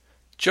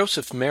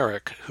Joseph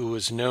Merrick, who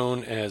was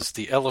known as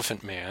the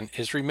Elephant Man,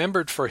 is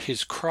remembered for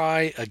his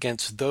cry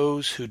against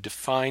those who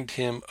defined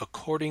him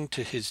according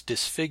to his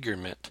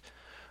disfigurement.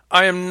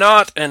 "I am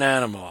not an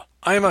animal.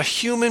 I am a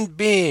human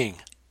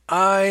being.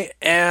 I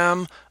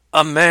am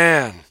a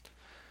man."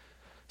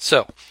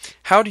 So,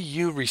 how do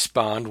you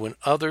respond when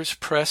others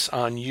press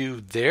on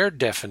you their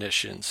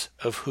definitions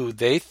of who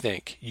they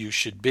think you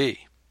should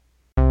be?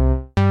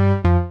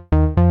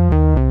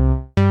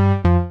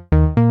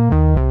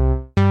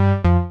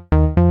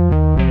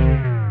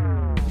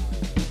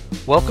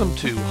 Welcome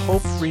to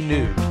Hope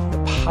Renewed,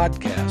 the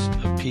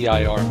podcast of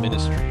PIR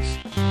Ministries.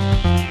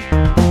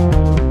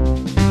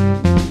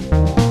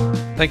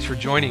 Thanks for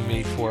joining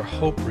me for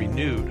Hope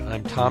Renewed.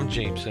 I'm Tom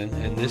Jameson,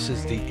 and this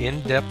is the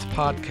in-depth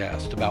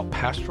podcast about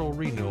pastoral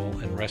renewal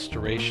and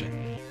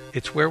restoration.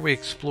 It's where we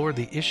explore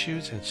the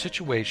issues and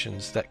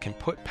situations that can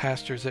put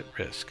pastors at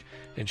risk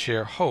and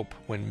share hope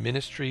when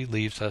ministry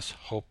leaves us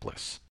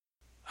hopeless.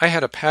 I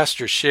had a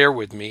pastor share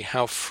with me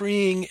how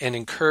freeing and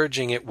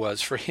encouraging it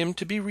was for him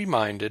to be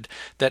reminded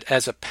that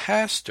as a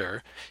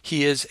pastor,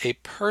 he is a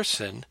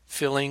person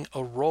filling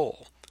a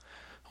role.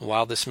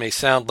 While this may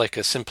sound like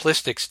a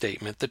simplistic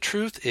statement, the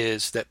truth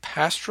is that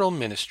pastoral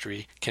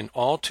ministry can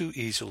all too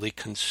easily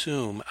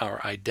consume our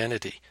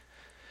identity.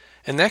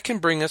 And that can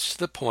bring us to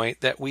the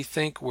point that we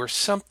think we're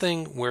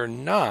something we're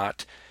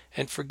not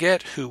and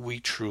forget who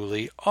we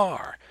truly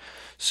are.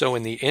 So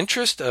in the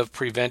interest of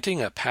preventing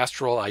a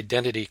pastoral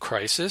identity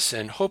crisis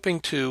and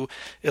hoping to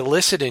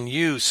elicit in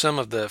you some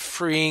of the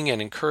freeing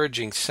and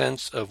encouraging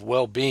sense of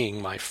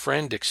well-being my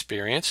friend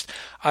experienced,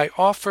 I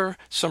offer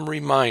some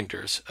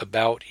reminders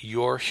about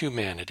your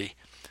humanity.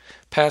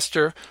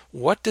 Pastor,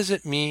 what does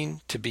it mean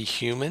to be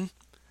human?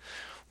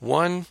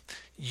 1,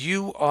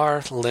 you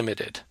are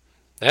limited.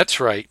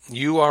 That's right,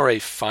 you are a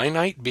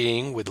finite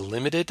being with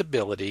limited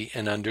ability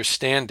and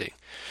understanding.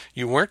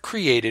 You weren't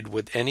created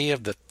with any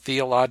of the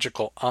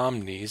theological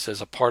omnis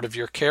as a part of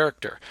your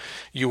character.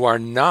 You are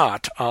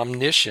not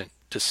omniscient,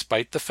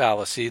 despite the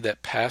fallacy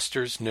that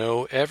pastors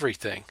know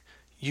everything.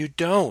 You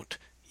don't.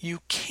 You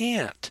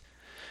can't.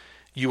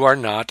 You are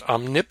not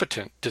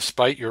omnipotent,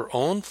 despite your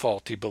own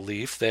faulty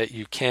belief that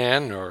you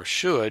can or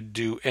should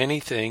do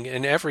anything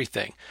and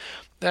everything.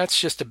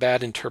 That's just a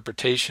bad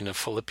interpretation of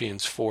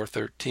Philippians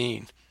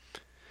 4:13.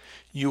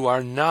 You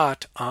are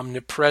not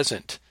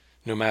omnipresent.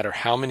 No matter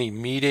how many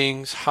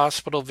meetings,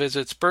 hospital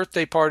visits,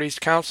 birthday parties,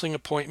 counseling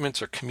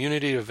appointments, or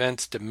community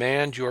events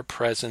demand your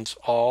presence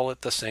all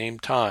at the same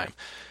time.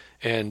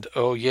 And,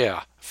 oh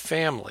yeah,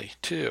 family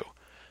too.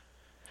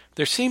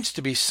 There seems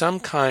to be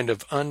some kind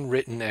of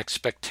unwritten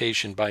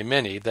expectation by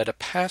many that a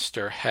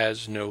pastor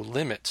has no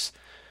limits.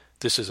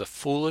 This is a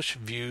foolish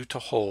view to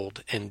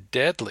hold and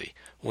deadly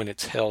when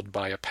it's held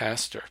by a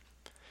pastor.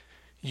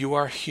 You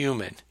are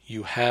human.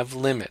 You have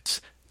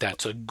limits.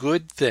 That's a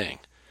good thing.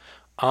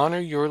 Honor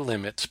your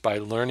limits by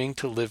learning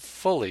to live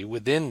fully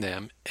within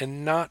them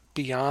and not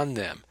beyond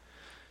them.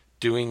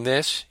 Doing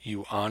this,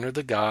 you honor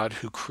the God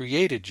who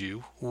created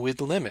you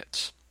with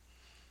limits.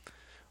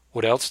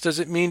 What else does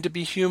it mean to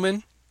be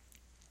human?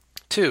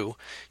 2,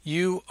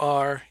 you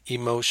are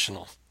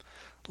emotional.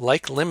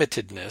 Like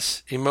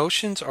limitedness,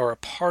 emotions are a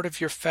part of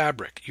your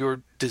fabric,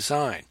 your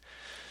design.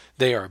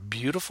 They are a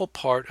beautiful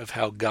part of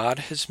how God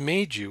has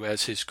made you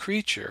as His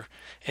creature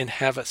and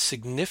have a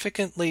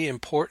significantly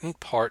important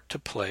part to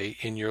play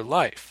in your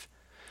life.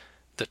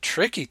 The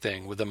tricky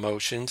thing with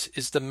emotions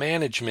is the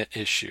management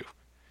issue.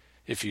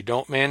 If you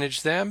don't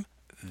manage them,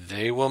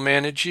 they will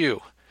manage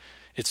you.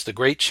 It's the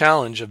great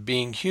challenge of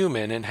being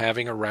human and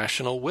having a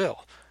rational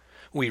will.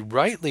 We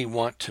rightly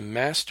want to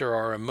master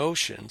our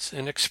emotions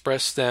and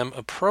express them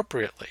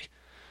appropriately.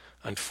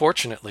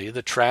 Unfortunately,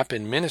 the trap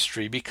in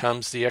ministry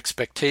becomes the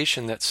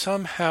expectation that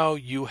somehow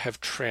you have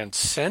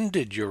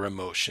transcended your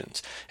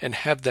emotions and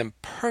have them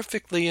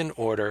perfectly in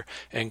order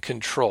and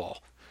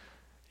control.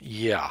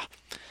 Yeah.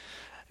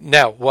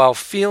 Now, while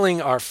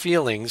feeling our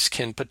feelings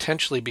can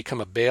potentially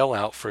become a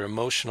bailout for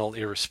emotional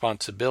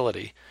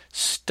irresponsibility,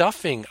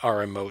 stuffing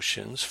our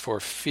emotions for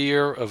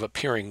fear of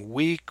appearing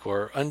weak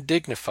or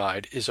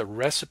undignified is a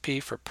recipe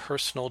for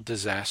personal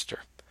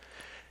disaster.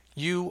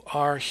 You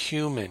are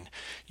human.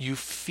 You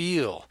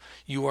feel.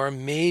 You are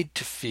made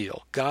to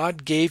feel.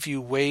 God gave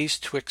you ways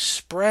to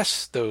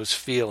express those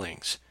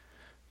feelings.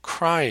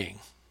 Crying,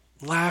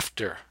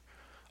 laughter,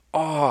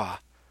 awe,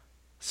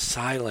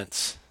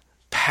 silence,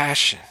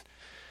 passion.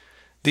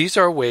 These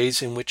are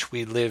ways in which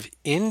we live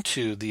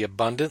into the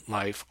abundant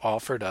life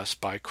offered us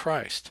by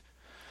Christ.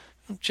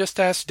 Just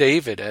ask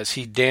David as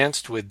he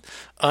danced with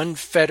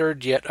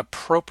unfettered yet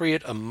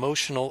appropriate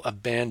emotional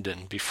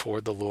abandon before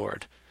the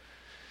Lord.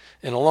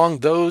 And along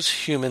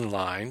those human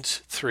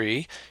lines,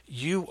 3,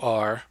 you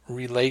are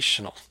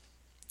relational.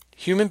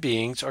 Human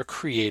beings are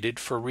created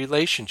for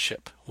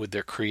relationship with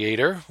their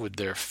Creator, with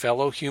their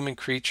fellow human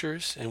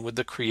creatures, and with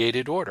the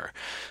created order.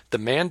 The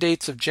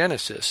mandates of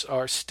Genesis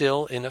are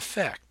still in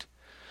effect.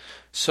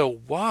 So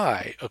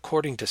why,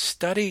 according to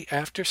study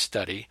after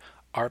study,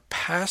 are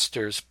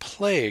pastors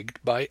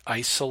plagued by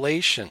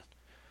isolation?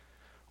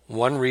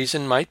 One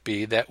reason might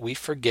be that we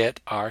forget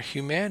our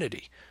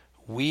humanity.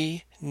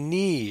 We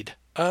need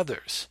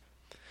others.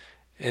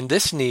 And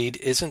this need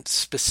isn't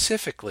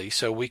specifically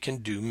so we can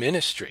do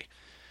ministry.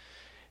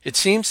 It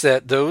seems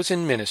that those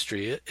in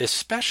ministry,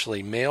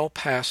 especially male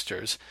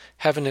pastors,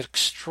 have an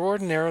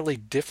extraordinarily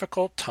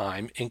difficult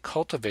time in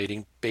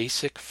cultivating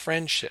basic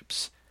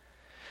friendships.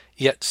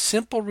 Yet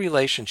simple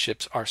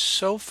relationships are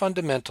so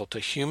fundamental to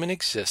human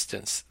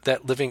existence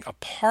that living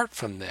apart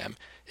from them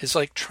is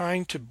like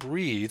trying to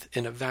breathe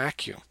in a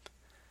vacuum.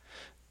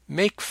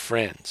 Make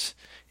friends.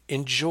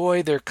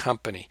 Enjoy their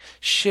company.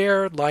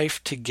 Share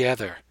life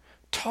together.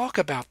 Talk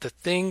about the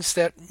things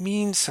that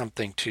mean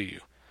something to you.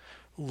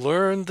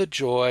 Learn the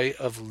joy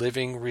of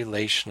living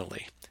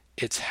relationally.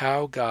 It's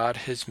how God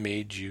has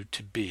made you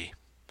to be.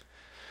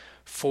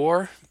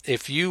 For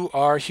if you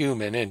are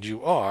human, and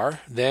you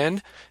are,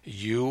 then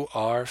you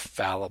are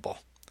fallible.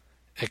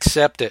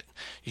 Accept it.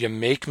 You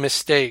make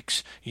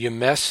mistakes. You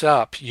mess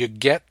up. You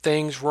get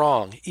things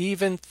wrong.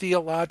 Even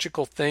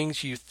theological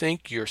things you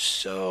think you're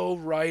so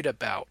right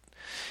about.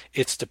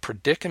 It's the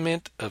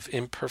predicament of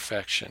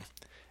imperfection,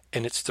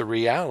 and it's the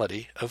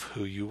reality of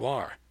who you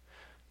are.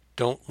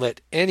 Don't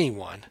let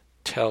anyone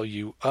tell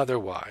you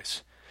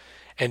otherwise.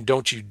 And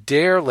don't you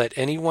dare let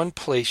anyone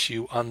place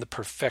you on the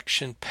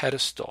perfection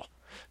pedestal.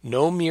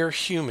 No mere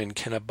human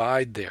can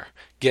abide there.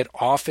 Get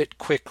off it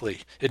quickly.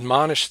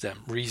 Admonish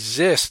them.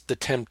 Resist the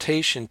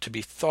temptation to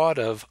be thought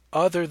of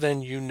other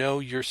than you know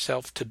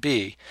yourself to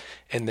be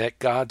and that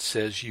God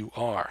says you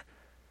are.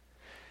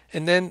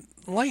 And then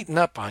lighten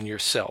up on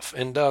yourself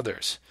and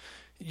others.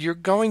 You're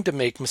going to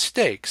make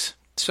mistakes,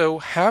 so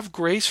have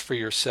grace for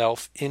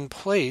yourself in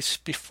place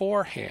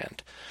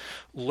beforehand.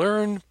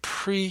 Learn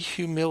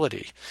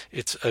pre-humility.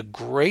 It's a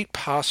great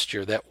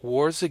posture that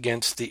wars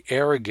against the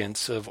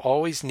arrogance of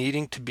always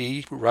needing to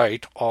be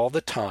right all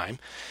the time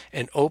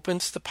and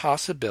opens the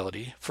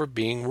possibility for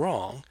being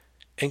wrong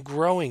and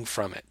growing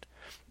from it.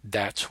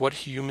 That's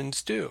what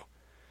humans do.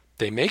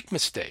 They make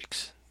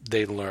mistakes.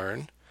 They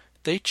learn.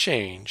 They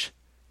change.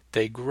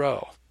 They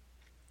grow.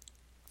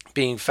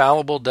 Being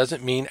fallible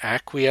doesn't mean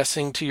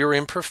acquiescing to your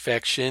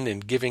imperfection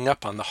and giving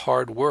up on the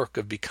hard work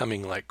of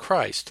becoming like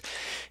Christ.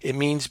 It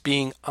means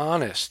being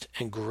honest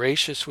and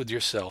gracious with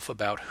yourself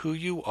about who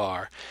you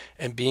are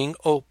and being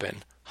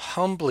open,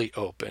 humbly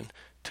open,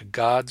 to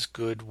God's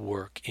good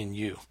work in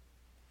you.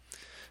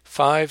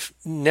 5.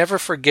 Never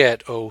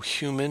forget, O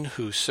human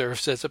who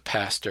serves as a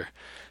pastor,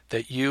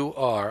 that you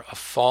are a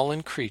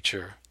fallen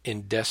creature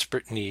in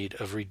desperate need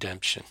of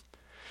redemption.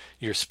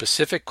 Your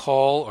specific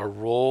call or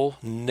role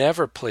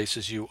never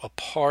places you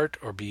apart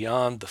or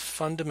beyond the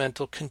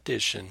fundamental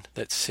condition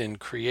that sin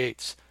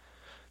creates.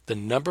 The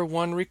number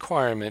one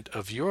requirement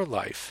of your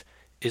life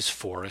is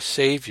for a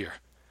Savior.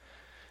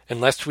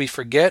 And lest we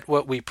forget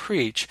what we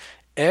preach,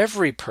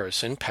 every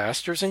person,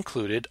 pastors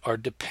included, are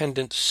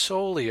dependent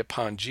solely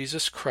upon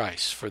Jesus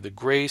Christ for the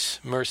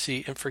grace,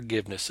 mercy, and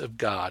forgiveness of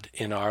God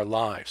in our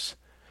lives.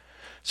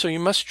 So you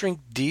must drink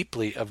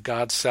deeply of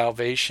God's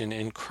salvation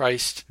in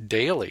Christ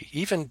daily,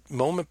 even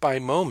moment by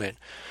moment,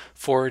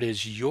 for it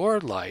is your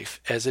life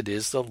as it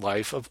is the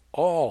life of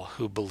all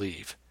who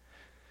believe.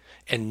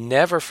 And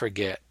never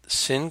forget,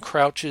 sin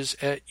crouches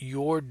at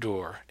your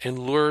door and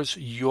lures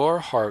your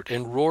heart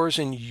and roars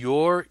in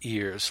your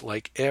ears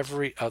like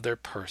every other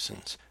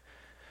person's.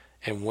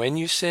 And when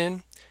you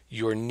sin,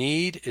 your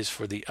need is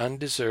for the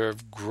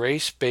undeserved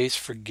grace-based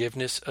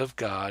forgiveness of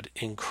God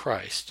in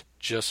Christ,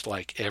 just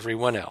like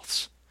everyone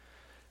else.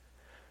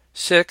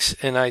 6,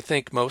 and I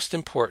think most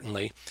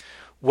importantly,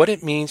 what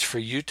it means for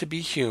you to be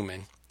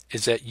human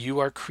is that you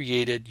are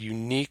created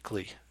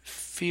uniquely,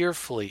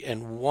 fearfully,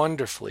 and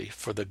wonderfully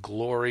for the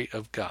glory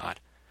of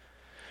God.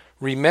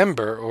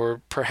 Remember,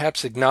 or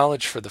perhaps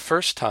acknowledge for the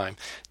first time,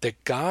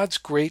 that God's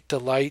great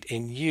delight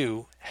in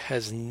you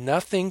has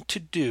nothing to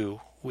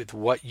do with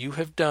what you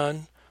have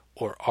done,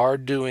 or are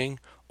doing,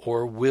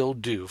 or will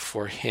do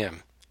for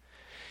Him.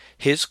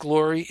 His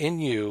glory in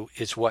you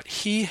is what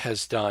He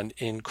has done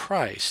in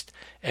Christ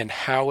and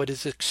how it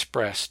is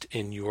expressed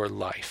in your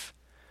life.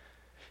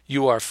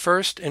 You are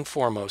first and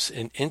foremost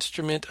an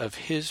instrument of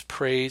His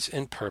praise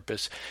and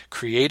purpose,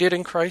 created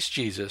in Christ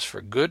Jesus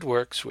for good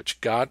works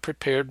which God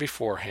prepared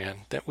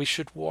beforehand that we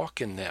should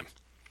walk in them.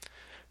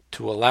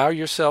 To allow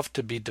yourself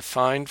to be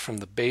defined from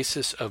the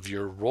basis of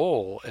your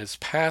role as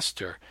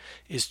pastor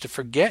is to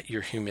forget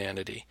your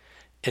humanity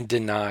and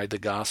deny the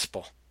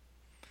gospel.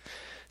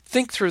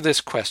 Think through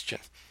this question.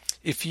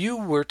 If you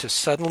were to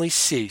suddenly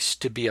cease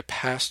to be a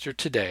pastor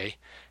today,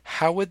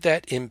 how would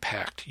that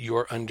impact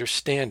your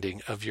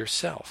understanding of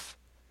yourself?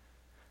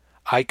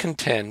 I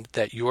contend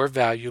that your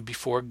value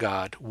before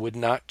God would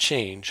not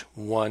change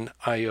one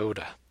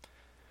iota.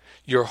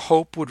 Your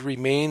hope would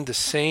remain the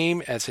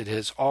same as it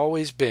has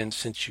always been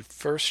since you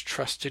first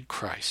trusted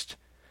Christ.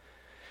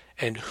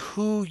 And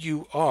who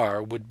you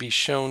are would be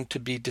shown to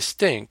be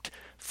distinct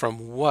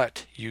from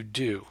what you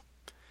do.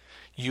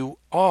 You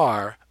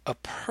are a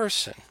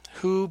person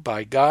who,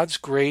 by God's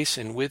grace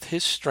and with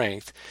His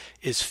strength,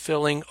 is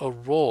filling a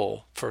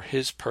role for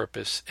His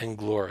purpose and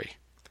glory.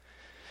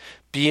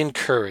 Be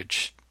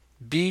encouraged.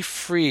 Be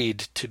freed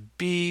to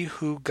be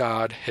who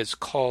God has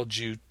called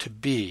you to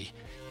be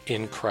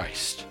in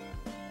Christ.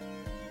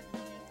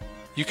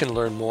 You can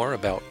learn more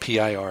about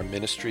PIR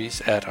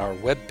Ministries at our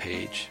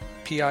webpage,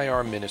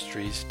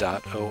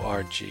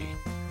 pirministries.org.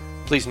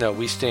 Please know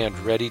we stand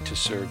ready to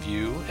serve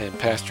you and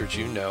pastors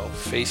you know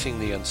facing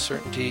the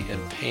uncertainty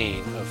and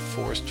pain of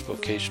forced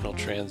vocational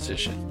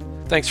transition.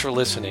 Thanks for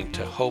listening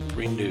to Hope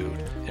Renewed,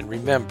 and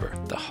remember,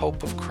 the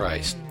hope of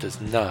Christ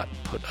does not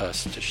put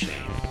us to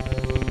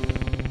shame.